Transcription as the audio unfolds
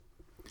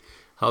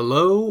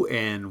Hello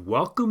and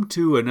welcome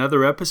to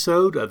another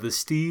episode of the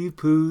Steve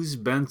Poos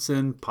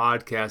Benson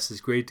podcast. It's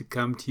great to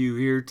come to you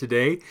here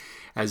today.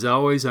 As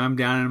always, I'm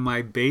down in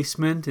my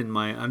basement in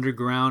my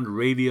underground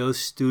radio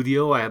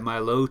studio. I have my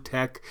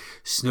low-tech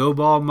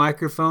snowball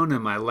microphone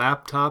and my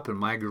laptop and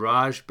my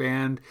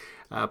GarageBand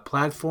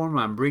platform.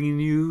 I'm bringing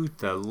you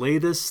the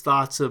latest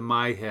thoughts of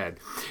my head.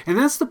 And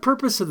that's the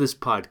purpose of this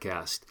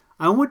podcast.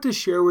 I want to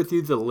share with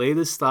you the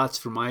latest thoughts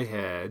from my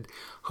head,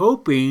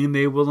 hoping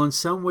they will in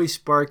some way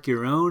spark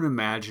your own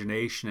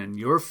imagination and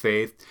your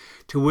faith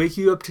to wake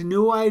you up to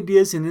new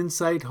ideas and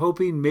insight,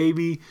 hoping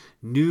maybe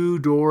new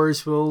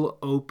doors will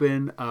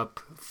open up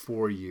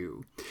for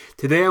you.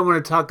 Today I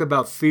want to talk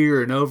about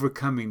fear and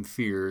overcoming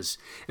fears,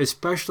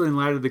 especially in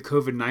light of the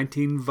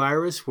COVID-19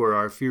 virus where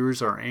our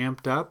fears are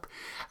amped up.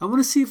 I want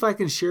to see if I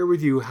can share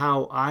with you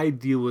how I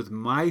deal with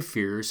my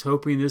fears,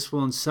 hoping this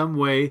will in some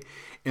way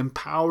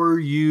empower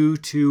you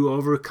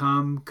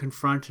to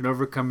confront and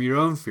overcome your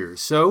own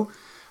fears. So,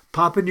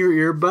 pop in your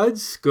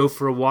earbuds, go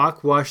for a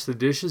walk, wash the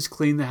dishes,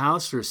 clean the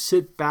house, or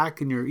sit back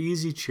in your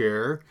easy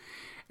chair,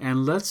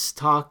 and let's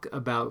talk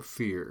about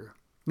fear.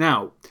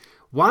 Now,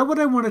 why would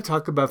I want to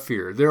talk about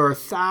fear? There are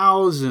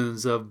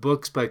thousands of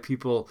books by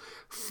people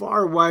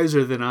far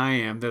wiser than I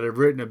am that have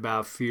written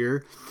about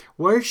fear.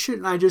 Why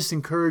shouldn't I just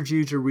encourage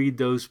you to read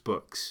those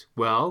books?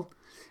 Well,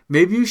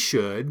 maybe you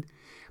should.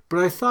 But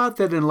I thought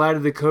that in light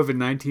of the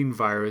COVID-19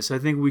 virus, I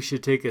think we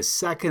should take a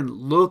second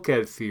look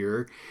at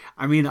fear.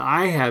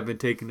 I have been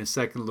taking a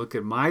second look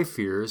at my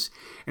fears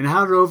and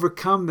how to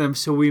overcome them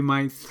so we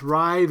might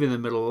thrive in the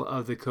middle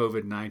of the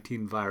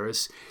COVID-19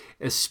 virus,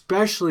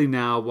 especially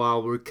now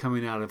while we're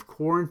coming out of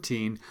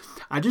quarantine.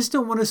 I just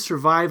don't want to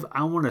survive.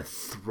 I want to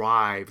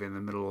thrive in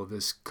the middle of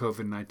this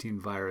COVID-19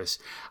 virus.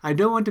 I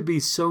don't want to be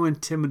so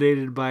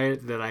intimidated by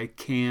it that I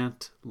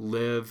can't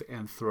live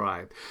and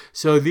thrive.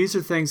 So these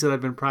are things that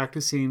I've been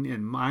practicing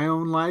in my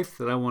own life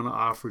that I want to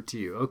offer to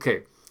you.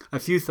 Okay, a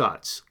few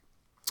thoughts.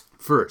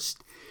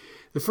 First,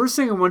 the first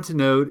thing I want to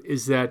note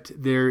is that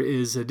there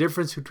is a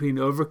difference between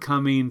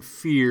overcoming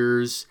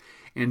fears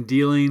and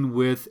dealing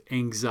with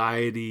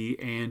anxiety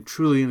and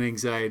truly an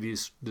anxiety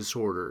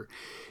disorder.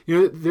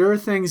 There are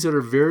things that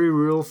are very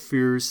real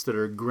fears that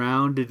are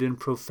grounded in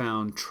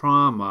profound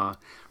trauma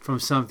from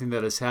something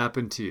that has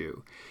happened to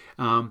you.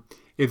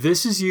 If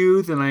this is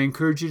you, then I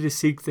encourage you to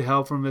seek the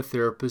help from a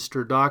therapist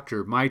or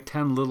doctor. My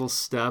 10 little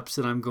steps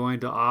that I'm going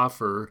to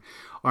offer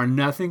are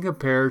nothing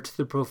compared to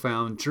the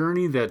profound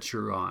journey that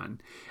you're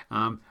on.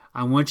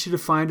 I want you to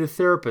find a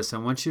therapist. I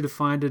want you to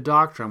find a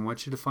doctor. I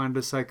want you to find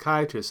a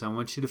psychiatrist. I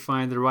want you to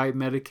find the right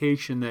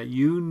medication that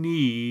you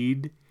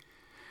need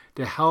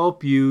to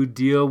help you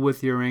deal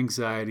with your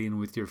anxiety and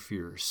with your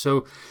fears.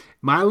 So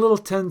my little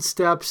 10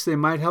 steps, they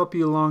might help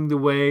you along the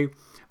way,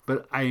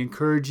 but I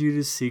encourage you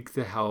to seek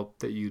the help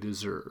that you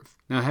deserve.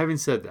 Now, having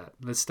said that,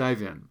 let's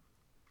dive in.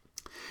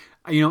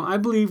 I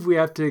believe we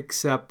have to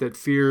accept that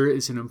fear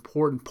is an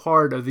important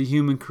part of the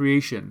human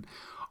creation.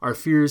 Our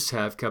fears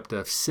have kept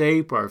us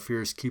safe. Our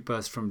fears keep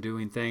us from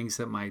doing things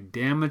that might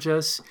damage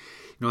us.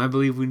 I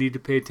believe we need to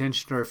pay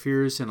attention to our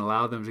fears and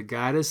allow them to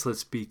guide us.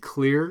 Let's be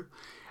clear.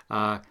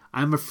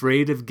 I'm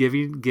afraid of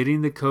getting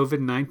the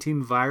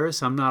COVID-19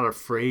 virus. I'm not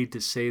afraid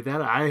to say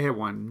that. I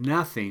want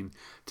nothing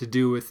to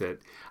do with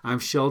it. I'm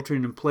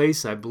sheltering in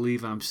place. I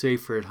believe I'm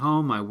safer at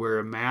home. I wear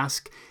a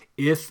mask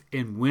if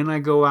and when I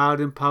go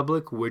out in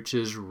public, which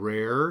is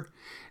rare.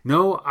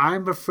 No,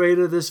 I'm afraid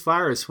of this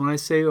virus. When I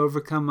say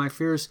overcome my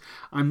fears,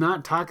 I'm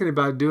not talking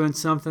about doing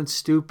something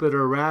stupid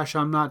or rash.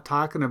 I'm not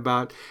talking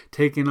about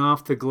taking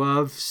off the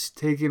gloves,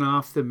 taking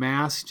off the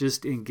mask,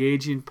 just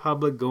engaging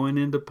public, going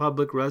into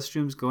public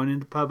restrooms, going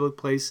into public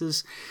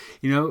places.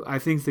 I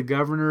think the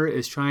governor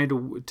is trying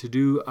to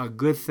do a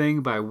good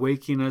thing by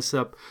waking us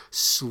up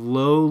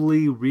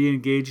slowly,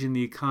 re-engaging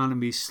the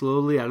economy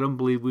slowly. I don't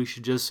believe we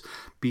should just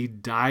be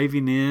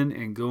diving in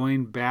and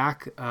going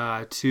back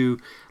to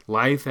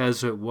life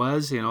as it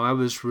was. I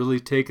was really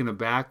taken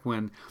aback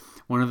when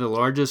one of the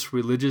largest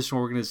religious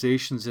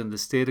organizations in the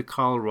state of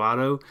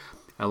Colorado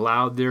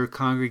allowed their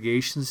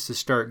congregations to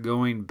start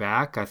going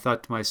back. I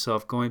thought to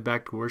myself, going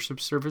back to worship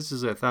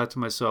services, I thought to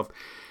myself,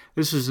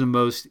 this is the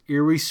most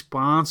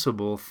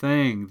irresponsible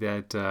thing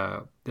that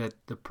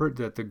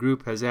the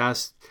group has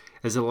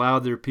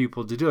allowed their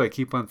people to do. I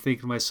keep on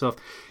thinking to myself,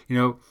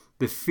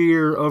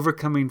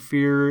 overcoming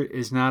fear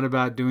is not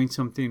about doing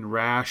something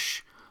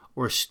rash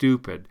or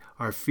stupid.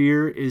 Our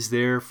fear is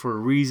there for a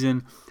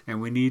reason,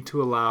 and we need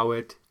to allow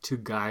it to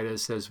guide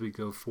us as we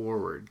go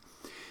forward.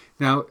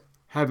 Now,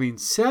 having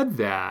said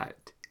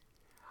that,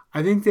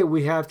 I think that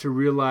we have to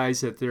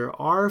realize that there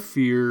are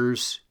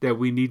fears that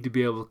we need to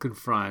be able to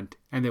confront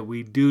and that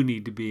we do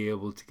need to be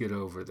able to get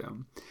over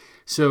them.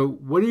 So,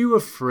 what are you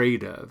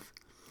afraid of?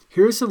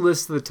 Here's a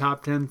list of the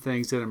top 10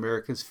 things that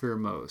Americans fear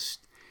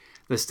most.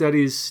 The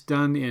study is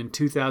done in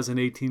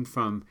 2018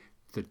 from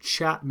the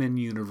Chapman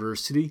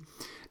University.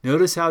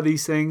 Notice how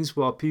these things,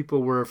 while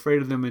people were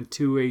afraid of them in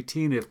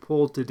 2018, have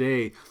pulled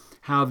today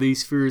how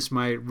these fears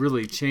might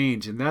really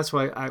change. And that's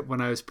why when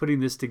I was putting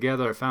this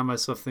together, I found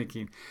myself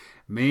thinking,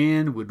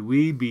 man, would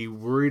we be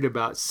worried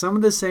about some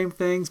of the same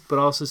things, but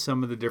also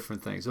some of the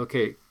different things.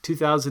 Okay,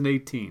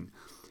 2018,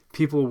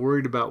 people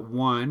worried about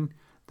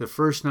the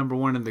first number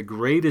one and the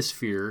greatest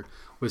fear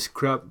was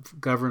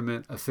corrupt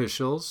government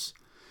officials.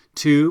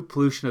 2,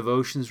 pollution of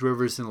oceans,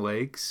 rivers, and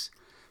lakes.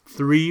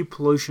 3,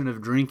 pollution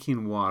of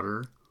drinking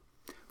water.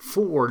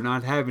 4,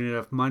 not having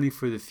enough money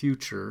for the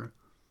future.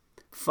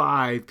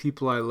 5,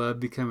 people I love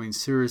becoming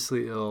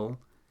seriously ill.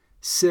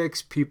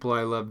 6, people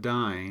I love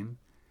dying.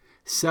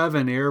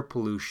 7, air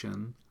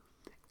pollution.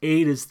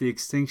 8 is the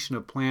extinction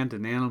of plant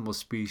and animal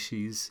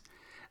species.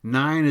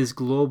 9 is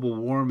global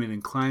warming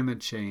and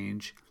climate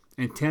change.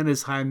 And 10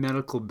 is high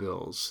medical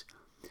bills.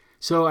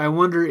 So I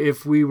wonder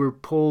if we were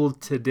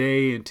polled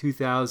today in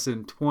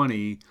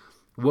 2020,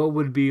 what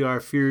would be our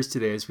fears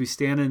today? As we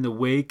stand in the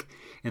wake,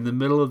 in the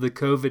middle of the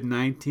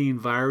COVID-19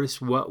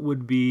 virus, what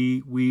would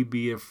we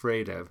be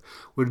afraid of?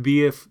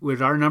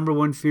 Would our number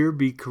one fear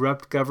be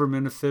corrupt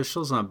government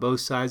officials on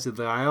both sides of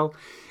the aisle?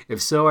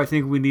 If so, I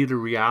think we need a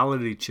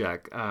reality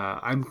check.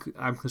 I'm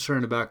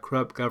concerned about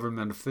corrupt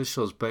government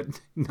officials,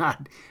 but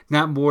not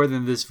more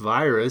than this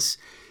virus.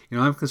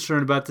 I'm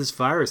concerned about this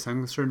virus. I'm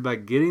concerned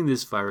about getting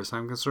this virus.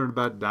 I'm concerned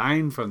about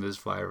dying from this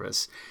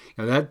virus.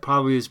 That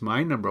probably is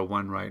my number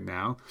one right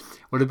now.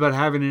 What about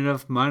having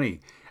enough money?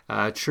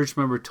 A church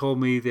member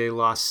told me they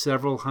lost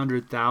several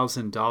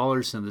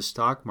 $100,000 in the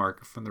stock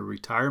market from their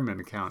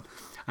retirement account.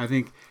 I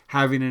think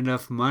having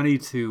enough money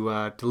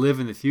to live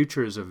in the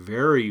future is a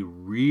very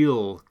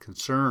real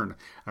concern,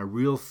 a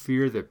real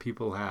fear that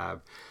people have.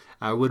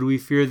 Would we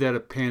fear that a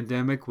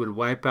pandemic would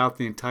wipe out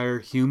the entire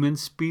human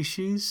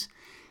species?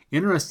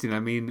 Interesting. I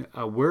mean,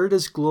 where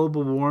does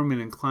global warming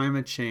and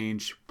climate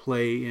change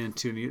play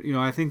into?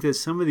 I think that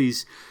some of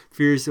these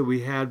fears that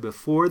we had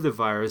before the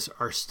virus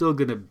are still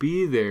going to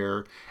be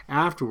there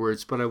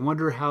afterwards, but I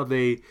wonder how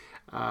they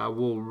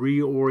will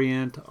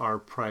reorient our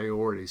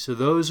priorities. So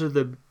those are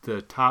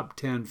the top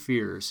 10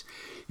 fears.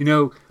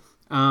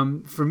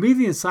 For me,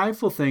 the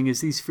insightful thing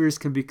is these fears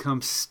can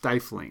become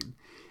stifling.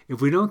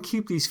 If we don't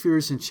keep these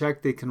fears in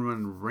check, they can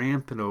run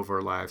rampant over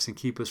our lives and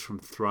keep us from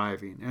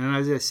thriving. And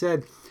as I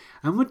said,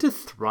 I want to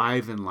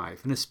thrive in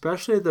life, and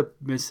especially in the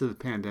midst of the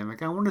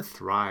pandemic, I want to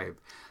thrive.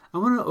 I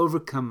want to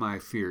overcome my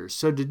fears.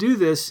 So to do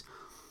this,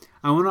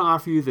 I want to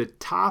offer you the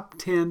top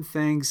 10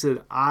 things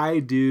that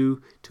I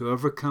do to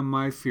overcome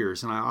my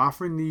fears. And I'm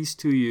offering these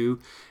to you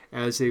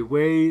as a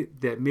way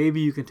that maybe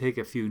you can take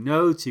a few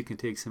notes, you can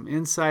take some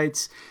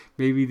insights.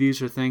 Maybe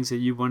these are things that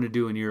you want to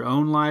do in your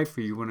own life,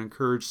 or you want to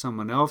encourage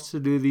someone else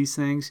to do these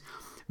things.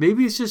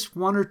 Maybe it's just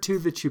one or two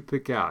that you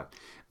pick out.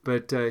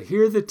 But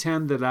here are the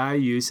 10 that I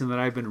use and that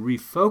I've been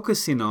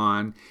refocusing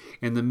on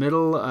in the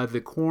middle of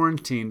the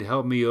quarantine to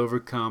help me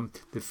overcome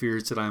the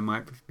fears that I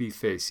might be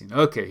facing.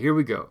 Okay, here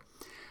we go.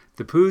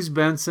 The Poos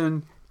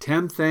Benson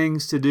 10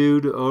 things to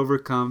do to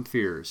overcome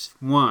fears.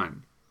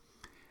 1,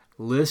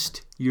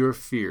 list your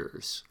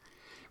fears.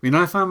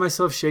 I find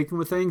myself shaking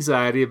with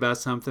anxiety about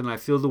something. I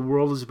feel the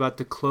world is about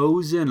to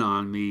close in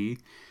on me.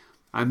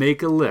 I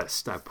make a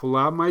list. I pull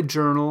out my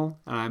journal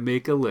and I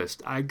make a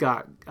list. I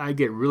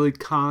get really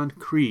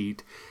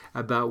concrete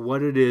about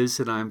what it is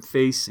that I'm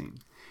facing.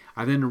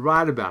 I then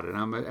write about it.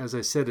 I'm, as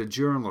I said, a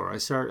journaler. I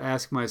start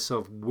asking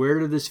myself, where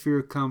did this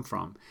fear come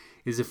from?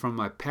 Is it from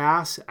my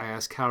past? I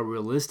ask, how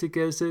realistic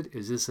is it?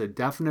 Is this a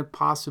definite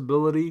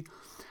possibility?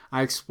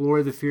 I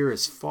explore the fear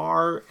as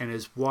far and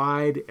as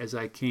wide as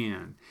I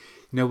can.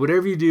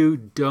 Whatever you do,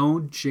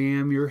 don't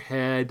jam your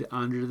head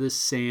under the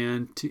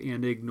sand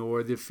and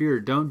ignore the fear.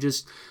 Don't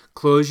just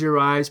close your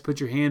eyes, put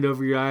your hand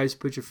over your eyes,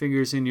 put your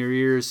fingers in your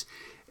ears.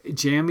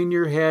 Jamming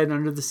your head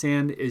under the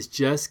sand is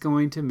just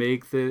going to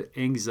make the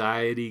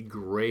anxiety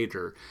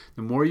greater.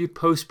 The more you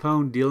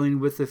postpone dealing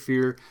with the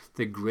fear,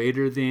 the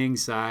greater the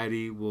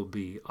anxiety will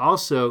be.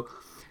 Also,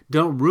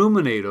 don't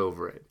ruminate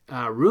over it.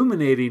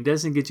 Ruminating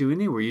doesn't get you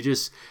anywhere. You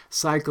just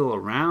cycle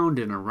around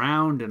and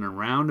around and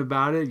around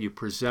about it. You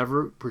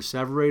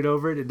perseverate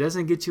over it. It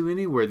doesn't get you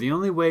anywhere. The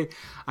only way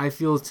I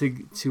feel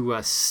to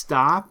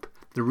stop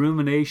the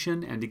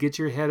rumination and to get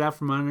your head out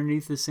from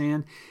underneath the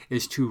sand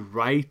is to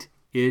write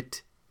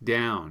it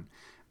down.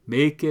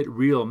 Make it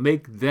real.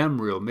 Make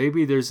them real.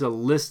 Maybe there's a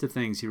list of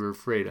things you're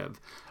afraid of.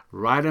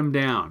 Write them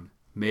down.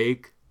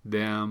 Make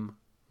them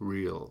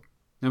real.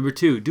 Number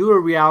 2, do a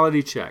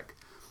reality check.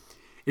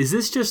 Is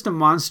this just a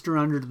monster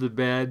under the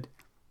bed,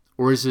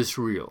 or is this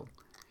real?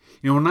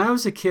 When I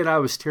was a kid, I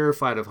was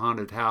terrified of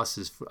haunted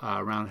houses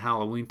around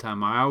Halloween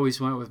time. I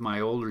always went with my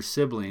older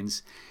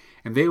siblings,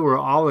 and they were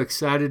all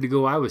excited to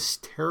go. I was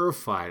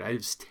terrified.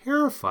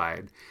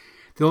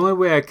 The only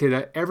way I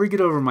could ever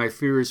get over my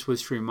fears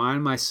was to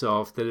remind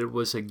myself that it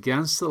was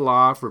against the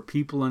law for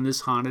people in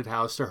this haunted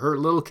house to hurt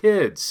little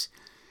kids.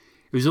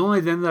 It was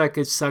only then that I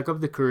could suck up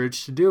the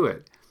courage to do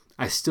it.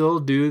 I still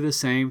do the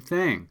same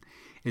thing.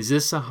 Is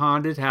this a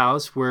haunted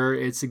house where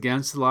it's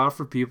against the law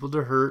for people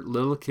to hurt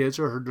little kids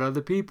or hurt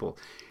other people?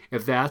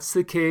 If that's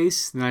the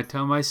case, then I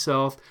tell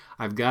myself,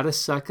 I've got to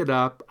suck it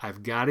up.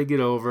 I've got to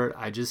get over it.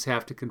 I just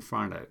have to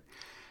confront it.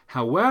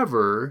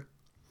 However,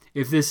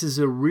 if this is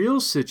a real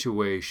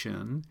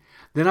situation,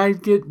 then I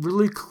get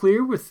really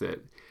clear with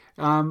it.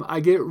 I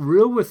get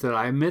real with it.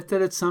 I admit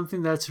that it's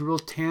something that's a real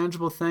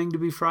tangible thing to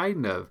be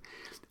frightened of.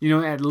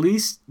 At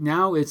least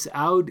now it's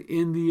out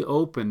in the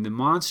open. The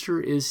monster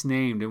is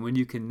named. And when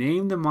you can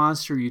name the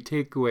monster, you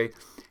take away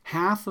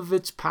half of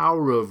its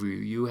power over you.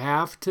 You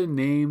have to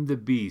name the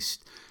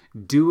beast.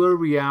 Do a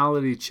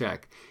reality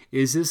check.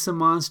 Is this a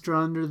monster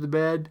under the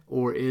bed,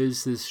 or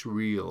is this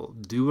real?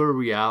 Do a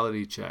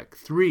reality check.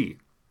 3,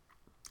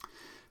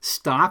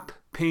 stop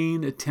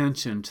paying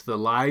attention to the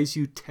lies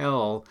you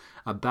tell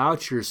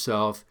about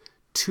yourself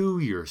to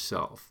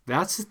yourself.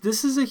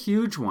 This is a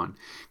huge one,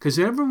 because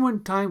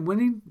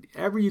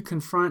whenever you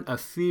confront a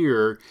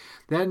fear,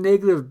 that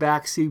negative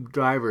backseat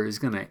driver is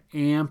going to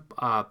amp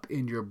up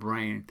in your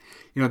brain.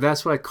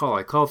 That's what I call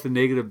it. I call it the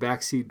negative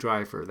backseat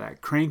driver,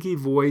 that cranky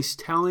voice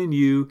telling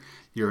you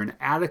you're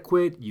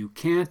inadequate, you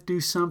can't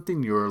do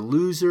something, you're a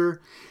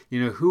loser.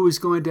 Who is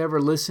going to ever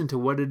listen to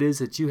what it is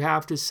that you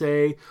have to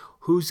say?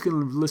 Who's going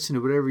to listen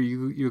to whatever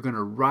you're going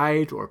to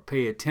write or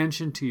pay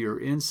attention to your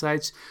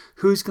insights?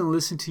 Who's going to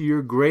listen to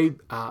your great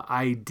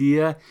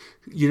idea?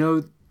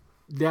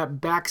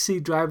 That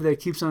backseat driver that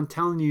keeps on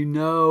telling you,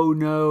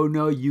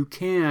 no, you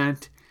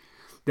can't.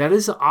 That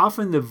is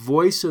often the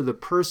voice of the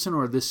person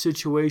or the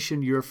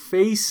situation you're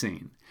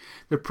facing.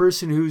 The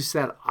person who's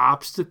that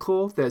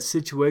obstacle, that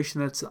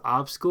situation that's the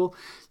obstacle,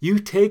 you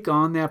take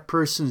on that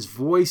person's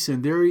voice,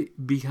 and they're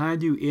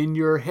behind you in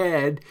your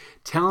head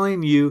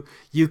telling you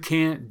you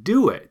can't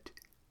do it.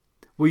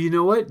 Well, you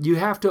know what? You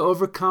have to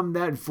overcome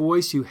that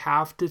voice. You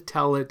have to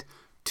tell it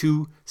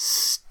to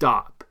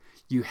stop.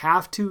 You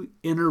have to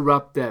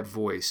interrupt that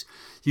voice.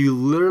 You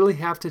literally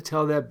have to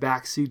tell that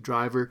backseat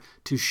driver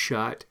to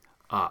shut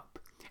up.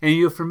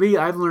 And for me,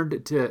 I've learned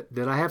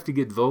that I have to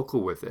get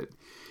vocal with it.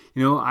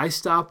 I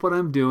stop what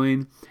I'm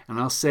doing, and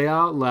I'll say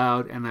out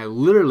loud, and I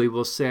literally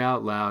will say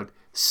out loud,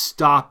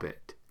 stop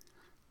it.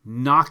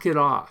 Knock it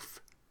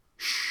off.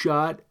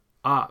 Shut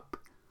up.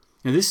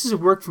 And this has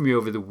worked for me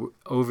over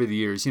the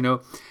years.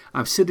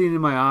 I'm sitting in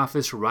my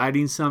office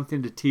writing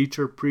something to teach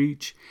or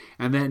preach,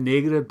 and that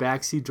negative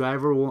backseat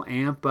driver will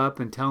amp up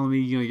and tell me,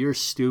 you're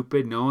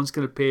stupid. No one's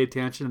going to pay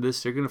attention to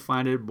this. They're going to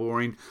find it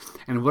boring.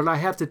 And what I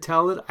have to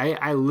tell it,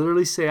 I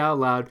literally say out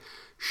loud,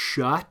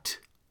 shut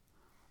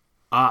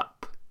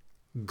up.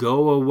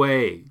 Go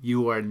away.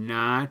 You are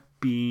not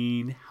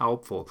being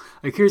helpful.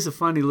 Here's a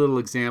funny little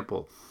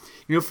example.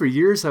 For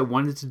years I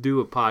wanted to do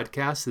this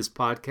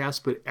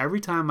podcast, but every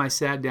time I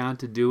sat down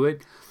to do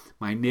it,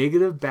 my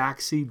negative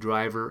backseat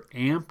driver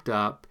amped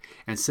up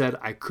and said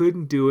I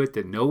couldn't do it,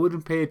 that no one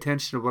would pay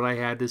attention to what I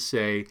had to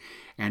say.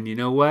 And you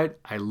know what?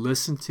 I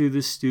listened to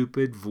the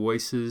stupid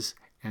voices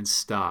and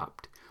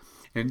stopped.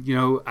 And,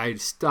 I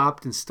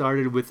stopped and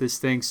started with this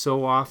thing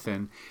so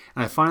often,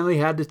 and I finally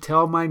had to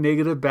tell my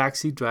negative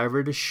backseat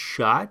driver to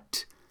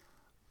shut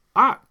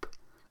up.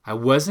 I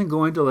wasn't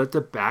going to let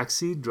the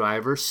backseat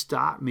driver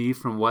stop me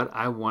from what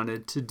I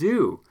wanted to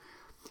do.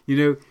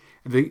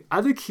 The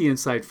other key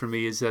insight for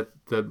me is that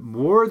the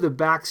more the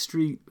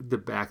backseat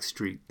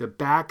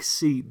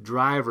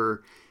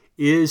driver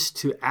is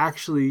to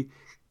actually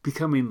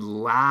becoming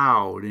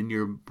loud in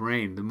your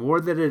brain, the more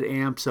that it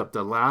amps up,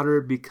 the louder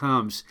it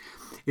becomes.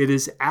 It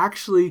is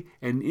actually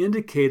an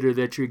indicator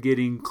that you're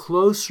getting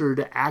closer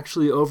to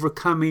actually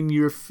overcoming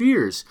your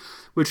fears,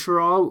 which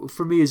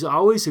for me is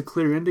always a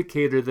clear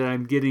indicator that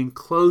I'm getting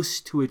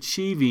close to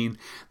achieving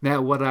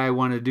what I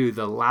want to do.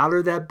 The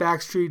louder that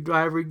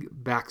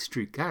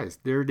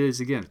there it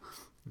is again.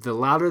 The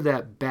louder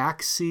that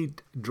backseat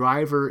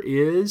driver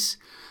is,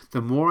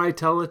 the more I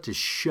tell it to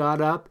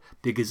shut up,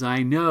 because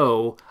I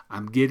know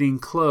I'm getting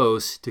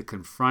close to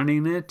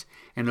confronting it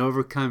and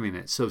overcoming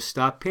it. So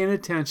stop paying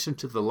attention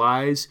to the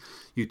lies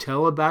you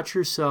tell about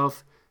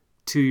yourself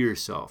to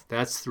yourself.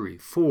 That's 3.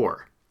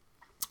 4.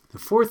 The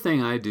fourth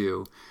thing I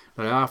do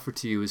that I offer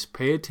to you is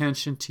pay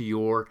attention to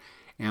your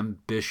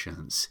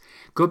ambitions.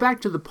 Go back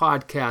to the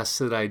podcasts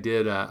that I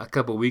did a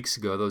couple weeks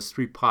ago, those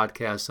 3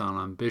 podcasts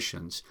on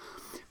ambitions.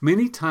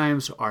 Many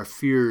times our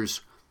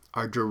fears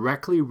are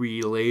directly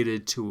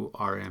related to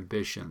our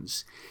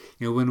ambitions.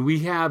 When we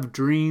have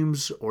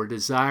dreams or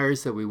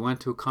desires that we want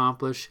to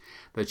accomplish,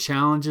 the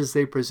challenges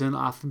they present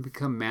often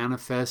become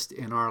manifest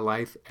in our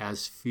life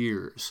as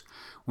fears.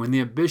 When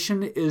the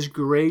ambition is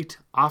great,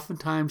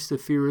 oftentimes the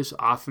fear is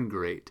often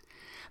great.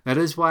 That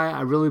is why I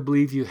really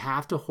believe you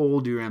have to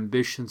hold your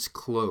ambitions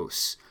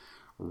close.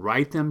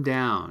 Write them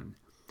down.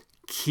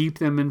 Keep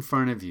them in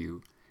front of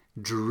you.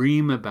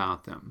 Dream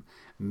about them.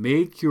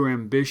 Make your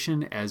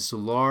ambition as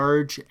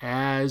large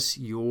as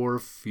your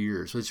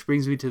fears. Which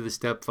brings me to the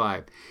step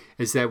 5,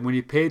 is that when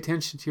you pay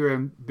attention to your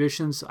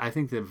ambitions, I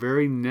think the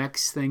very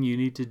next thing you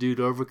need to do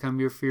to overcome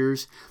your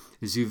fears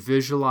is you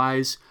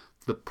visualize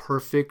the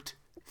perfect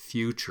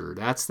future.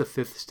 That's the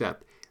 5th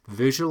step.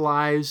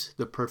 Visualize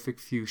the perfect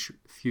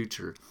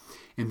future.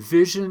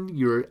 Envision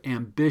your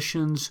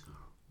ambitions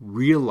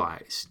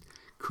realized.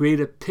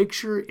 Create a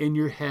picture in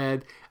your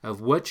head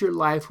of what your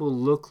life will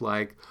look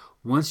like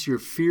once your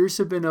fears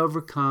have been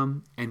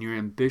overcome and your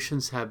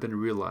ambitions have been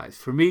realized.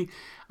 For me,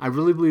 I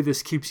really believe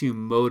this keeps you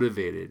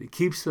motivated. It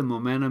keeps the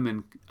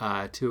momentum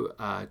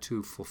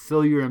to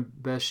fulfill your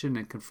ambition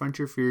and confront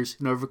your fears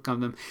and overcome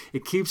them.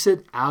 It keeps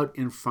it out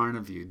in front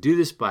of you. Do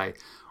this by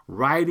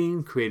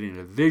writing, creating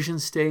a vision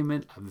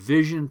statement, a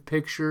vision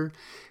picture.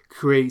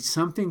 Create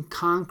something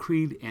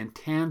concrete and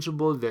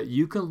tangible that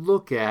you can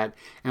look at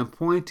and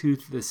point to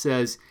that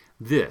says,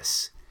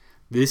 this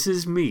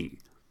is me.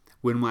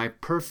 When my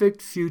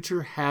perfect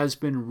future has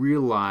been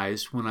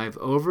realized, when I've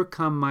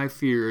overcome my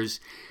fears,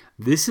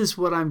 this is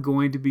what I'm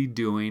going to be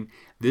doing.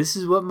 This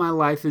is what my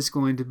life is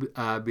going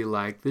to be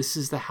like. This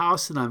is the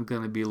house that I'm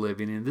going to be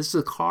living in. This is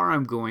the car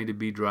I'm going to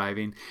be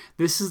driving.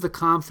 This is the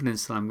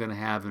confidence that I'm going to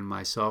have in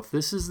myself.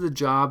 This is the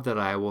job that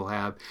I will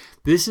have.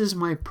 This is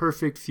my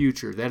perfect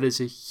future. That is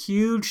a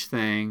huge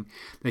thing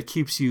that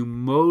keeps you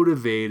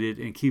motivated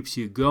and keeps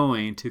you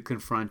going to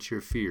confront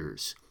your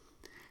fears.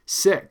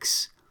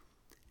 6,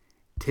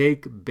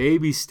 take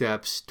baby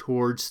steps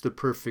towards the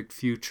perfect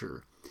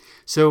future.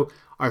 So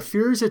our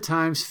fears at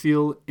times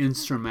feel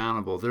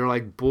insurmountable. They're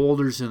like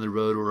boulders in the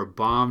road or a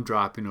bomb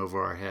dropping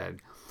over our head.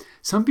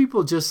 Some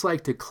people just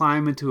like to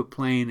climb into a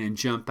plane and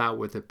jump out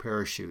with a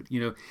parachute.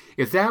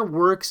 If that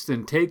works,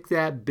 then take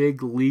that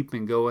big leap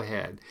and go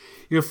ahead.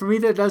 For me,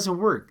 that doesn't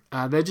work.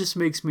 That just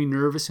makes me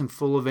nervous and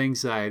full of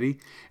anxiety.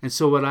 And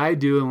so what I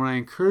do and what I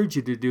encourage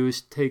you to do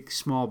is take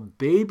small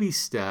baby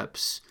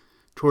steps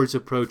towards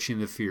approaching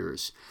the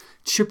fears.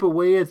 Chip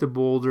away at the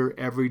boulder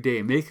every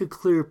day. Make a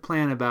clear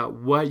plan about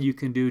what you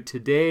can do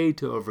today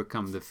to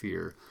overcome the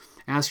fear.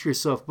 Ask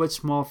yourself, what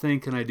small thing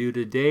can I do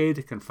today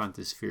to confront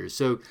this fear?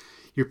 So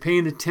you're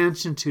paying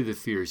attention to the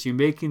fears. You're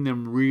making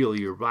them real.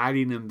 You're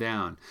writing them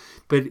down.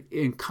 But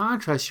in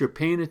contrast, you're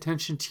paying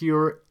attention to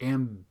your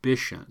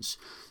ambitions.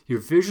 You're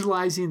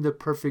visualizing the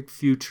perfect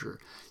future.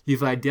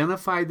 You've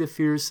identified the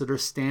fears that are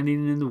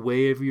standing in the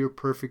way of your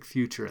perfect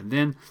future. And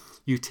then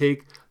you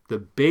take the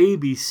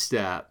baby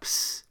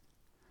steps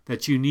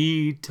that you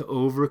need to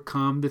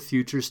overcome the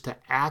futures to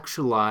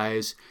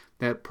actualize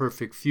that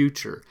perfect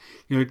future.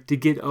 To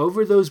get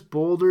over those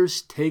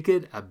boulders, take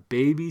it a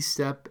baby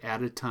step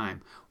at a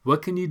time.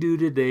 What can you do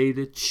today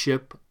to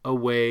chip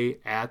away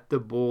at the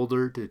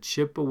boulder, to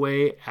chip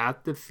away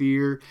at the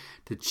fear,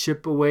 to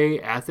chip away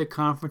at the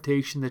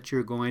confrontation that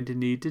you're going to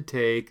need to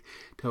take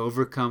to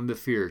overcome the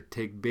fear?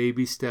 Take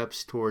baby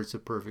steps towards the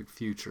perfect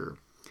future.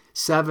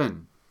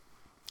 7,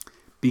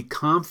 be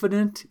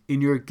confident in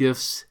your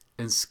gifts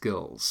and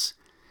skills.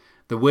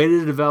 The way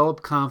to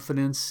develop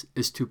confidence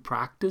is to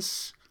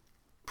practice,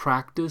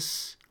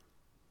 practice,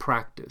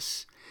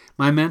 practice.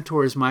 My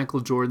mentor is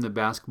Michael Jordan, the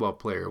basketball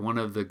player, one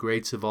of the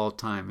greats of all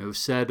time. It was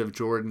said of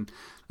Jordan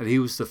that he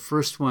was the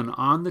first one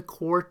on the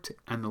court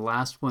and the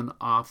last one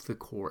off the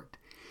court.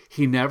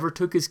 He never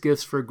took his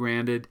gifts for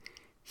granted.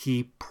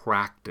 He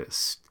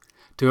practiced.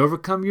 To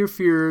overcome your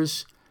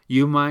fears,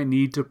 you might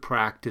need to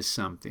practice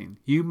something.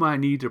 You might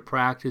need to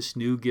practice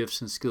new gifts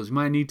and skills. You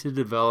might need to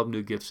develop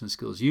new gifts and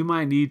skills. You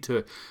might need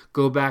to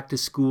go back to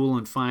school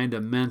and find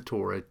a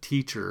mentor, a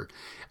teacher.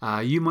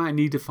 You might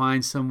need to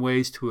find some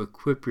ways to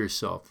equip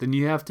yourself. Then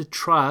you have to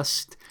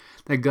trust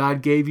that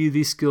God gave you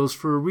these skills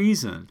for a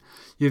reason.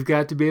 You've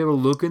got to be able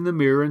to look in the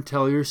mirror and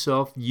tell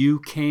yourself, you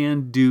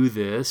can do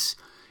this.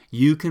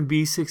 You can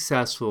be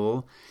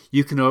successful.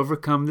 You can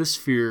overcome this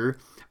fear.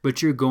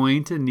 But you're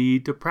going to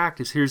need to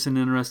practice. Here's an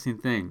interesting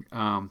thing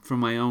from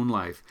my own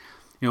life.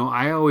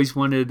 I always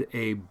wanted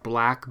a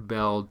black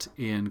belt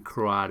in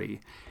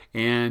karate.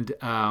 And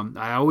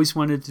I always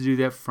wanted to do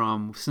that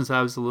since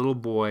I was a little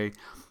boy.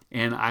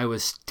 And I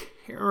was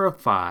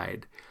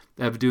terrified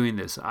of doing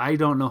this. I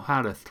don't know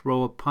how to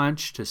throw a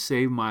punch to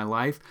save my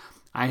life.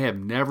 I have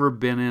never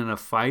been in a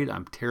fight.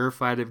 I'm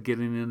terrified of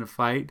getting in a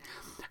fight.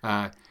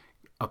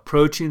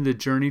 Approaching the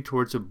journey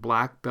towards a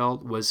black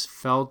belt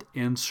felt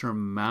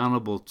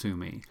insurmountable to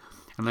me.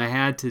 And I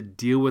had to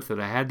deal with it.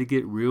 I had to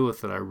get real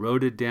with it. I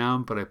wrote it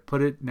down, but I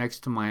put it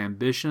next to my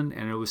ambition,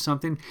 and it was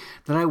something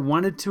that I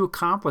wanted to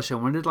accomplish. I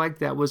wanted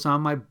that was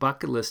on my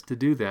bucket list to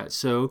do that.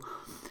 So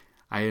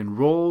I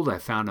enrolled, I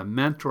found a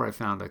mentor, I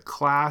found a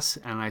class,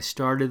 and I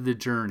started the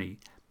journey.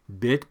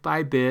 Bit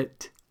by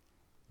bit,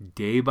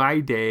 day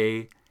by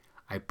day,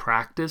 I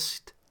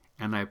practiced,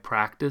 and I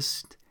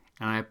practiced,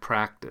 and I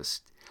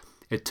practiced.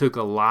 It took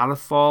a lot of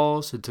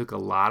falls. It took a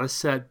lot of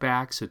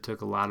setbacks. It took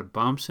a lot of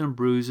bumps and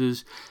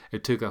bruises.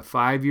 It took a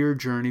 5-year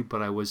journey,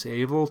 but I was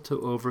able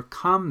to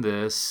overcome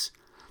this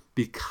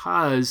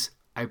because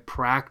I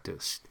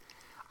practiced.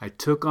 I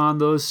took on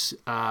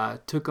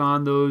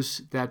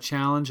that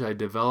challenge. I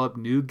developed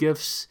new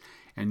gifts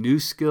and new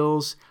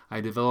skills. I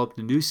developed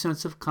a new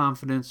sense of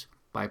confidence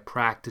by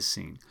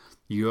practicing.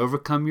 You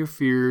overcome your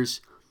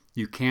fears.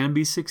 You can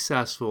be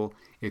successful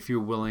if you're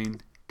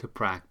willing to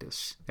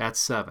practice. That's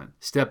 7.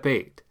 Step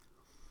 8.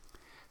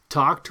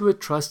 Talk to a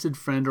trusted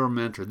friend or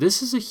mentor.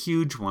 This is a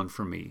huge one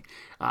for me.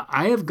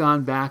 I have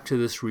gone back to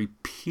this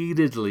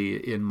repeatedly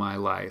in my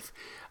life.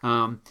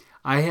 I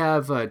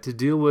have to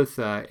deal with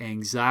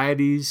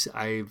anxieties.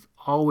 I've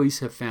always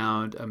have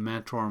found a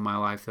mentor in my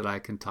life that I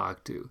can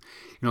talk to.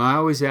 I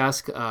always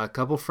ask a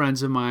couple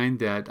friends of mine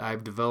that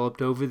I've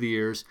developed over the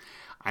years,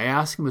 I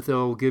ask them if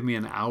they'll give me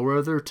an hour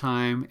of their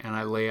time, and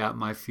I lay out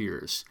my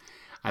fears.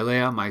 I lay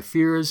out my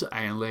fears,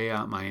 I lay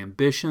out my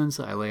ambitions,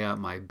 I lay out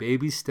my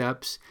baby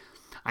steps.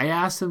 I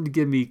ask them to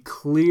give me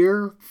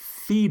clear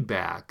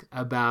feedback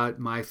about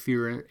my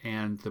fear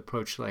and the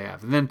approach that I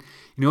have. And then,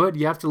 you know what?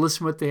 You have to listen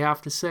to what they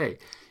have to say.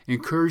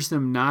 Encourage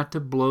them not to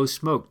blow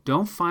smoke.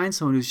 Don't find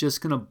someone who's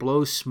just going to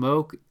blow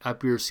smoke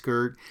up your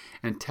skirt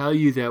and tell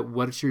you that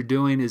what you're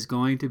doing is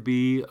going to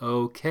be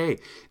okay.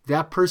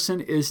 That person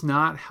is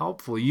not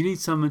helpful. You need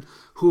someone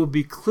who will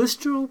be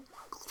crystal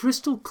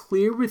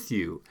clear with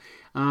you.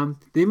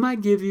 They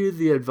might give you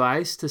the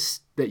advice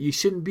that you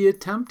shouldn't be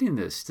attempting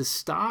this, to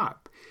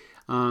stop.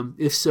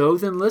 If so,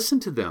 then listen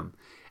to them.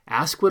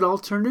 Ask what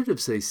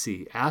alternatives they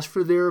see. Ask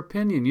for their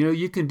opinion.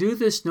 You can do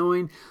this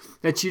knowing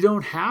that you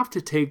don't have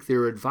to take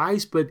their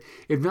advice, but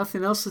if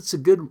nothing else, it's a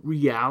good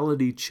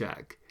reality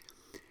check.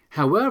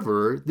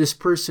 However, this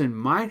person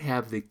might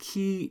have the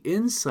key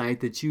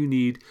insight that you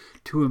need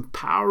to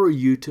empower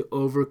you to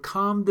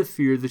overcome the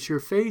fear that you're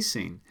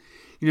facing.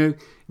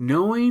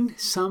 Knowing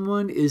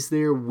someone is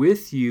there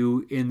with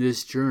you in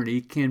this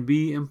journey can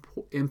be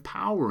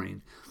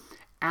empowering.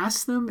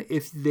 Ask them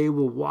if they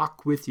will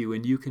walk with you,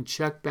 and you can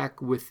check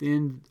back with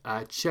them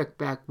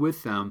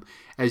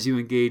as you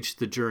engage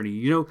the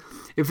journey.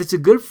 If it's a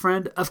good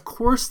friend, of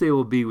course they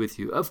will be with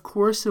you. Of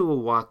course they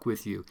will walk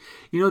with you.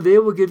 They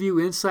will give you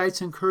insights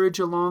and courage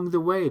along the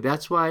way.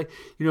 That's why,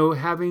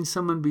 having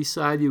someone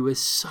beside you is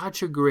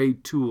such a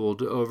great tool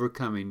to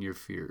overcoming your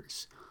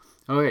fears.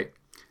 All right.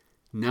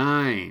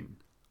 9.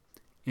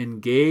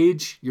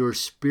 Engage your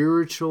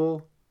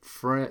spiritual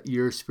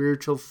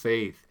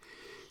faith.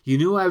 You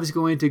knew I was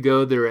going to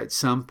go there at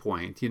some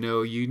point. You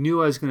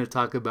knew I was going to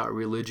talk about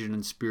religion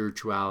and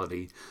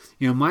spirituality.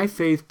 My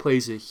faith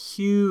plays a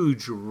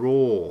huge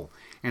role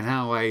in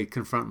how I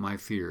confront my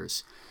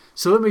fears.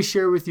 So let me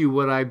share with you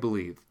what I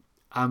believe.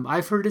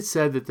 I've heard it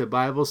said that the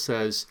Bible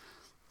says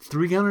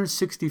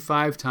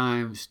 365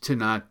 times to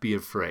not be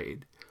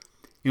afraid.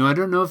 I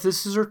don't know if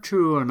this is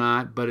true or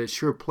not, but it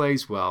sure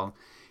plays well.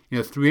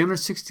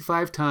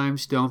 365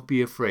 times, don't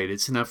be afraid.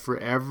 It's enough for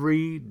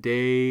every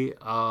day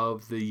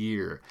of the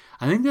year.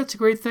 I think that's a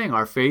great thing.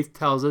 Our faith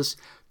tells us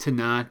to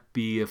not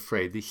be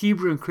afraid. The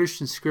Hebrew and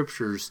Christian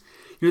scriptures,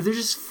 they're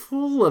just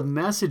full of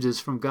messages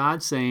from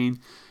God saying,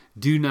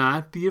 do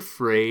not be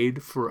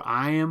afraid, for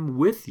I am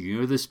with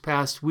you. This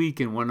past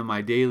week in one of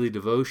my daily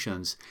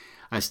devotions,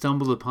 I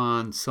stumbled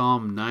upon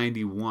Psalm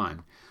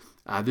 91.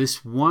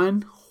 This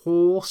one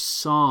whole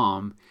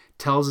psalm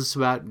tells us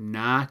about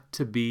not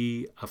to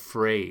be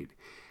afraid.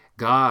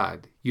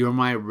 God, you're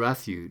my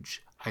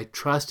refuge. I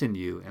trust in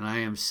you and I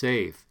am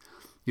safe.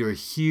 Your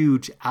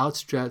huge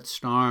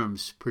outstretched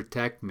arms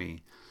protect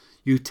me.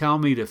 You tell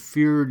me to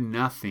fear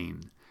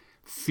nothing.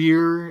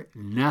 Fear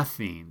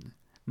nothing.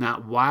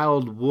 Not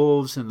wild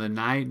wolves in the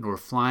night, nor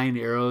flying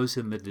arrows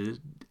in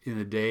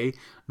the day,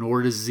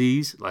 nor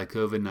disease like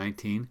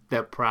COVID-19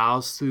 that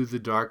prowls through the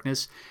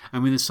darkness.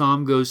 The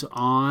psalm goes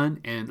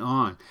on and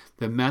on.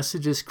 The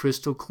message is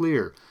crystal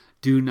clear.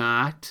 Do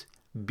not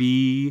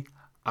be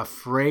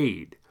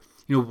afraid.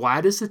 Why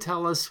does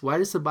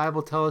the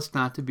Bible tell us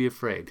not to be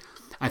afraid?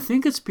 I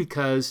think it's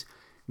because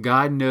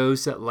God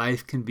knows that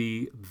life can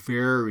be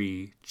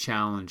very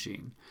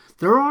challenging.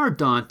 There are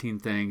daunting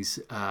things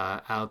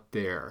out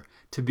there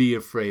to be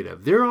afraid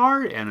of. There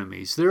are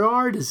enemies. There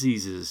are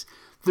diseases.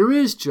 There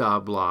is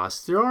job loss.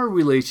 There are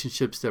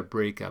relationships that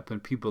break up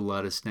and people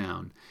let us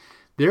down.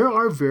 There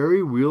are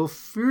very real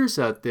fears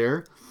out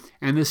there,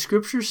 and the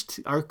scriptures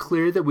are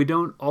clear that we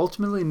don't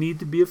ultimately need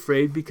to be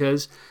afraid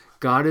because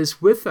God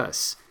is with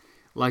us.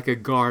 Like a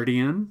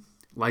guardian,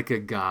 like a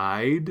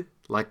guide,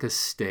 like a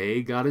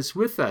stay, God is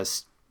with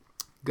us.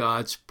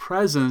 God's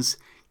presence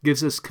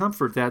gives us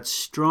comfort, that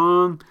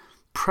strong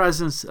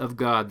presence of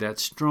God, that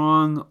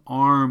strong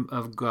arm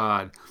of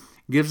God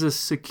gives us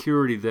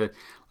security,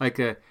 like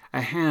a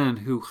hen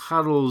who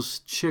huddles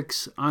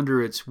chicks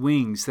under its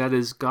wings. That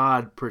is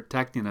God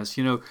protecting us.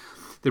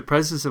 The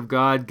presence of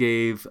God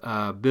gave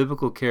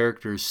biblical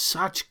characters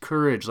such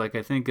courage. Like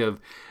I think of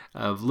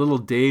little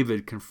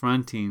David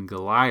confronting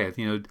Goliath.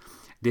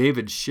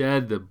 David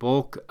shed the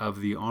bulk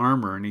of the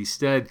armor, and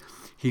instead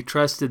he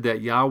trusted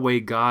that Yahweh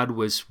God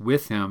was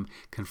with him,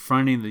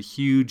 confronting the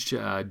huge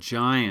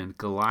giant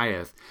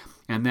Goliath.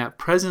 And that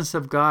presence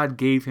of God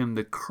gave him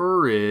the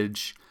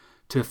courage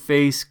to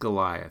face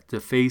Goliath, to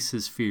face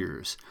his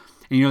fears.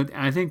 And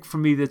I think for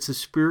me that's a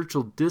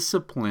spiritual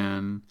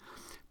discipline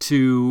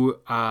to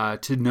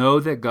know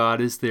that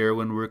God is there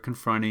when we're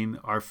confronting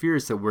our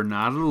fears, that we're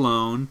not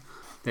alone,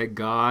 that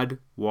God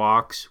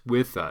walks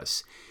with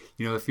us.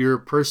 If you're a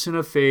person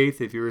of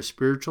faith, if you're a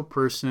spiritual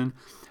person,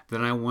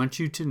 then I want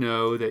you to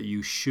know that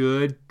you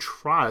should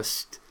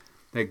trust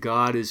that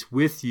God is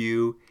with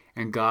you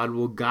and God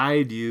will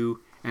guide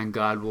you and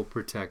God will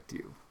protect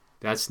you.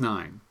 That's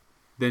 9.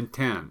 Then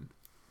 10.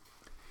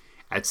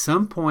 At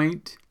some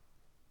point,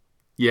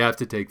 you have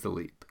to take the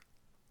leap.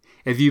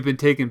 If you've been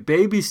taking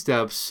baby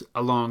steps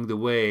along the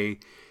way,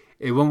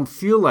 it won't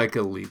feel like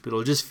a leap.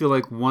 It'll just feel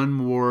like one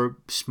more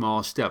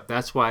small step.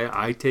 That's why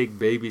I take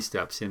baby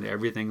steps in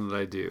everything that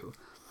I do.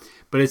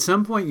 But at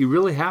some point, you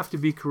really have to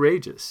be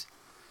courageous.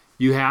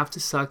 You have to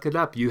suck it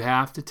up. You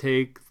have to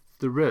take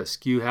the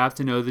risk. You have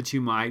to know that you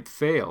might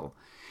fail.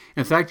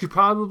 In fact, you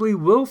probably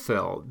will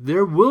fail.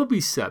 There will be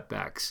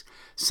setbacks.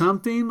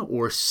 Something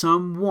or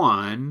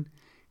someone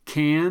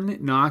can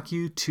knock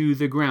you to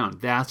the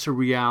ground. That's a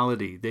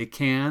reality. They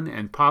can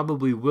and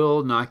probably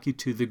will knock you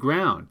to the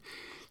ground.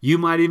 You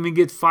might even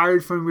get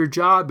fired from your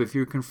job if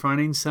you're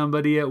confronting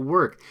somebody at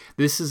work.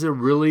 This is a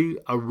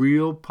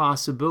real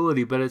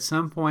possibility. But at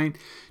some point,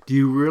 do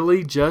you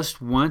really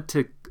just want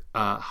to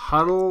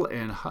huddle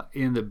and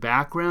in the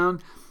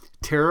background,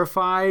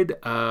 terrified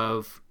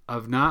of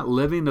not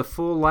living a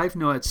full life?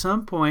 No, at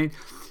some point,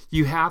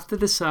 you have to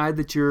decide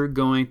that you're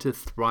going to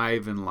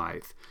thrive in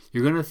life.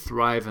 You're going to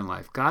thrive in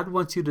life. God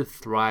wants you to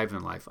thrive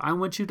in life. I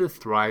want you to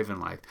thrive in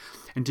life.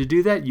 And to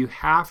do that, you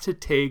have to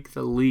take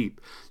the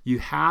leap. You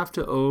have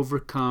to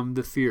overcome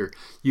the fear.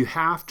 You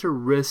have to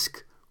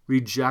risk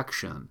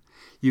rejection.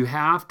 You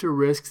have to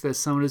risk that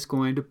someone is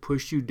going to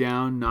push you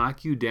down,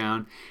 knock you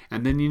down.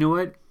 And then you know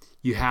what?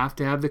 You have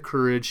to have the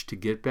courage to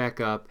get back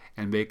up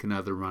and make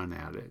another run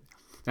at it.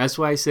 That's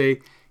why I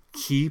say,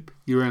 keep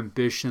your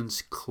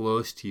ambitions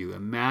close to you.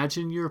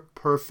 Imagine your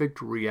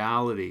perfect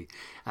reality.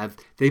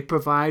 They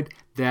provide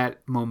that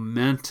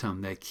momentum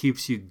that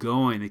keeps you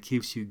going, that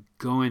keeps you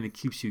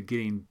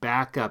getting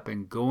back up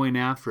and going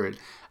after it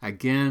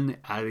again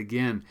and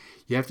again.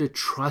 You have to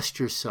trust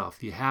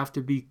yourself. You have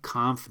to be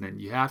confident.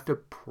 You have to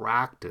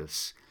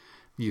practice.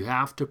 You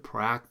have to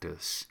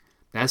practice.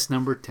 That's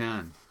number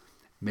 10.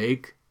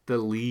 Make the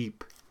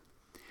leap.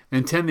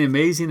 And 10, the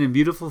amazing and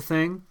beautiful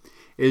thing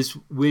is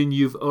when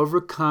you've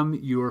overcome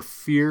your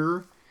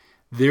fear,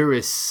 there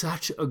is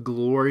such a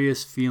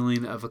glorious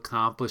feeling of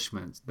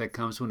accomplishment that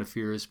comes when a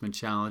fear has been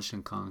challenged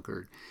and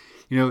conquered.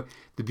 You know,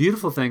 the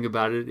beautiful thing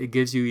about it, it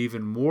gives you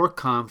even more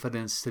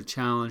confidence to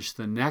challenge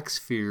the next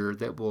fear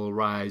that will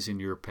arise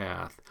in your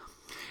path.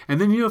 And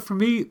then, you know, for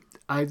me,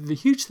 the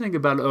huge thing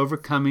about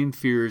overcoming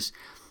fears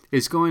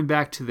is going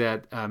back to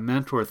that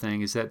mentor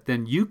thing, is that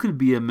then you can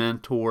be a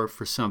mentor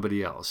for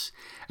somebody else.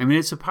 I mean,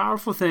 it's a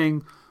powerful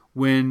thing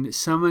when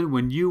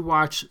you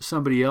watch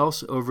somebody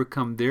else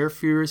overcome their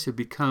fears. It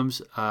becomes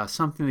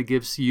something that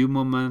gives you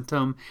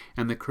momentum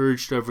and the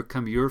courage to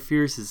overcome your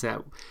fears. Is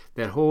that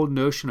whole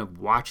notion of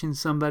watching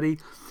somebody.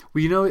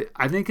 Well, you know,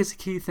 I think it's a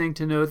key thing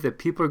to note that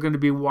people are going to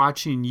be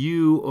watching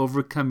you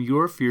overcome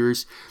your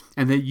fears,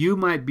 and that you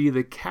might be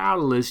the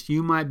catalyst,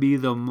 you might be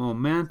the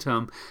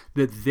momentum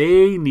that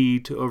they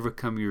need to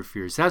overcome your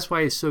fears. That's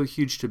why it's so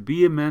huge to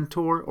be a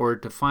mentor, or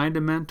to find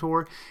a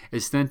mentor,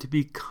 is then to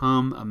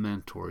become a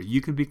mentor.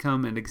 You can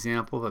become an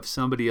example of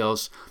somebody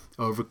else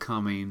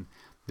overcoming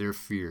their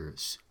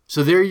fears.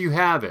 So there you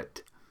have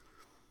it.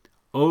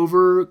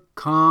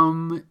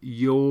 Overcome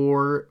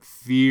your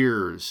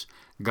fears.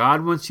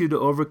 God wants you to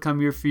overcome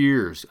your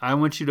fears. I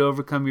want you to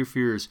overcome your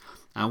fears.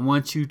 I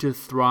want you to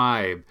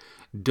thrive.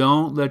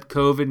 Don't let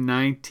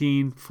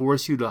COVID-19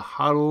 force you to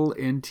huddle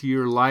into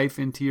your life,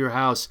 into your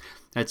house.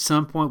 At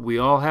some point, we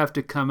all have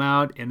to come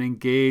out and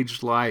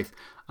engage life.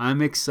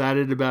 I'm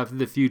excited about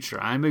the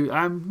future.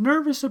 I'm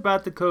nervous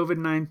about the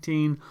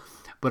COVID-19,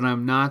 but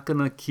I'm not going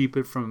to keep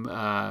it from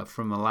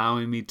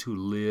allowing me to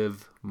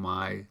live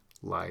my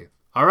life.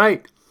 All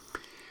right.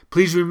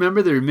 Please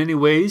remember, there are many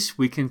ways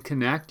we can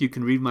connect. You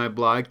can read my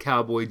blog,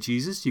 Cowboy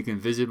Jesus. You can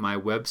visit my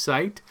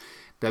website,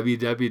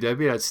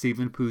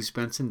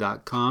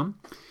 www.stephenpoosbenson.com.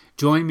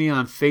 Join me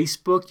on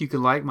Facebook. You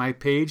can like my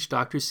page,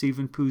 Dr.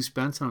 Stephen Poos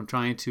Benson. I'm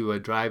trying to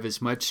drive as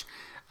much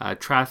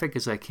traffic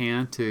as I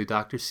can to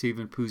Dr.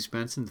 Stephen Poos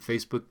Benson, the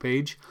Facebook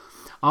page.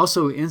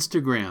 Also,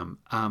 Instagram.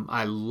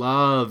 I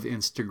love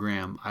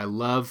Instagram. I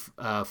love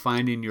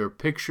finding your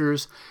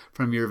pictures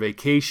from your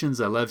vacations.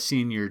 I love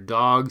seeing your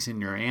dogs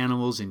and your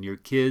animals and your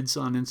kids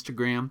on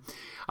Instagram.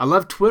 I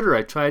love Twitter.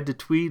 I tried to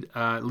tweet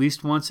at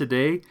least once a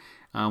day,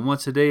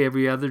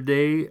 every other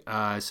day.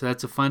 So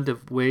that's a fun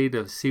way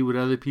to see what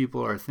other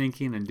people are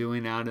thinking and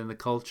doing out in the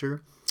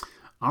culture.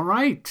 All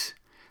right.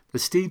 The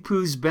Steve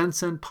Poos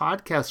Benson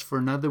podcast for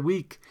another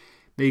week.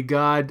 May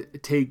God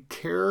take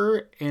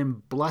care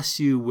and bless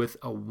you with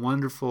a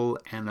wonderful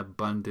and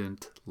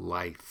abundant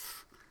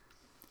life.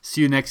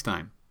 See you next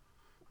time.